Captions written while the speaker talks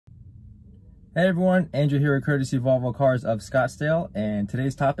Hey everyone, Andrew here with Courtesy Volvo Cars of Scottsdale, and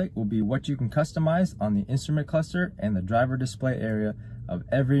today's topic will be what you can customize on the instrument cluster and the driver display area of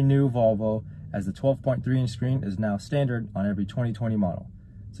every new Volvo, as the 12.3-inch screen is now standard on every 2020 model.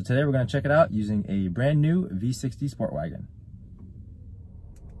 So today we're going to check it out using a brand new V60 Sport Wagon.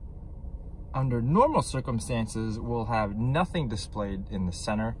 Under normal circumstances, we'll have nothing displayed in the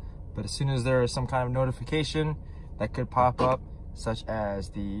center, but as soon as there is some kind of notification that could pop up, such as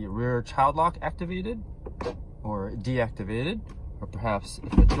the rear child lock activated or deactivated, or perhaps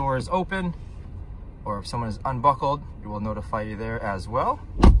if the door is open or if someone is unbuckled, it will notify you there as well.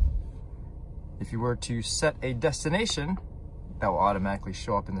 If you were to set a destination, that will automatically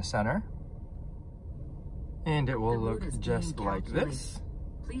show up in the center, and it will look just like this.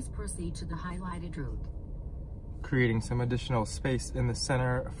 Please proceed to the highlighted route, creating some additional space in the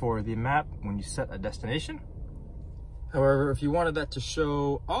center for the map when you set a destination. However, if you wanted that to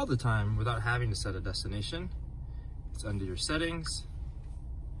show all the time without having to set a destination, it's under your settings,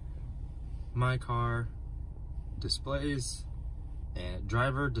 My Car, Displays, and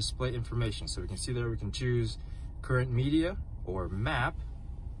Driver Display Information. So we can see there we can choose current media or map.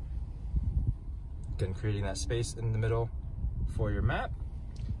 Again, creating that space in the middle for your map.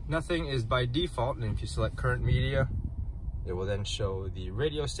 Nothing is by default, and if you select current media, it will then show the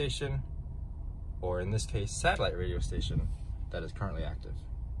radio station, or in this case, satellite radio station that is currently active.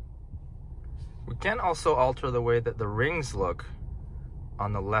 We can also alter the way that the rings look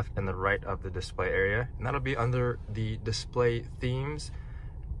on the left and the right of the display area, and that'll be under the display themes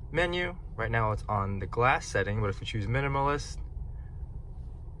menu. Right now it's on the glass setting, but if we choose minimalist,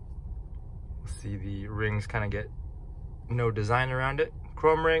 we'll see the rings kind of get no design around it.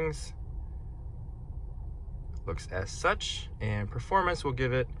 Chrome rings looks as such, and performance will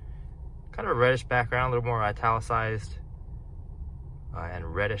give it kind of a reddish background, a little more italicized,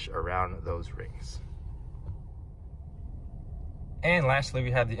 and reddish around those rings. And lastly,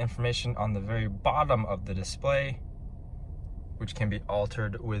 we have the information on the very bottom of the display, which can be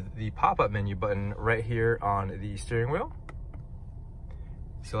altered with the pop-up menu button right here on the steering wheel.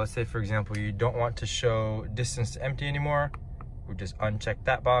 So let's say, for example, you don't want to show distance to empty anymore. We just uncheck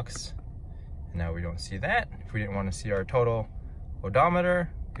that box, and now we don't see that. If we didn't want to see our total odometer,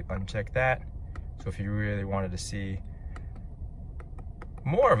 we uncheck that. So if you really wanted to see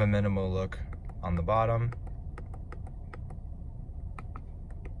more of a minimal look on the bottom,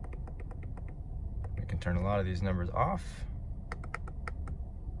 we can turn a lot of these numbers off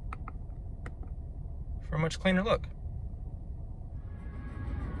for a much cleaner look.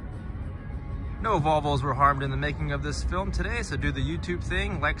 No Volvos were harmed in the making of this film today, so do the YouTube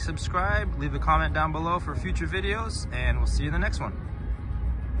thing, like, subscribe, leave a comment down below for future videos, and we'll see you in the next one.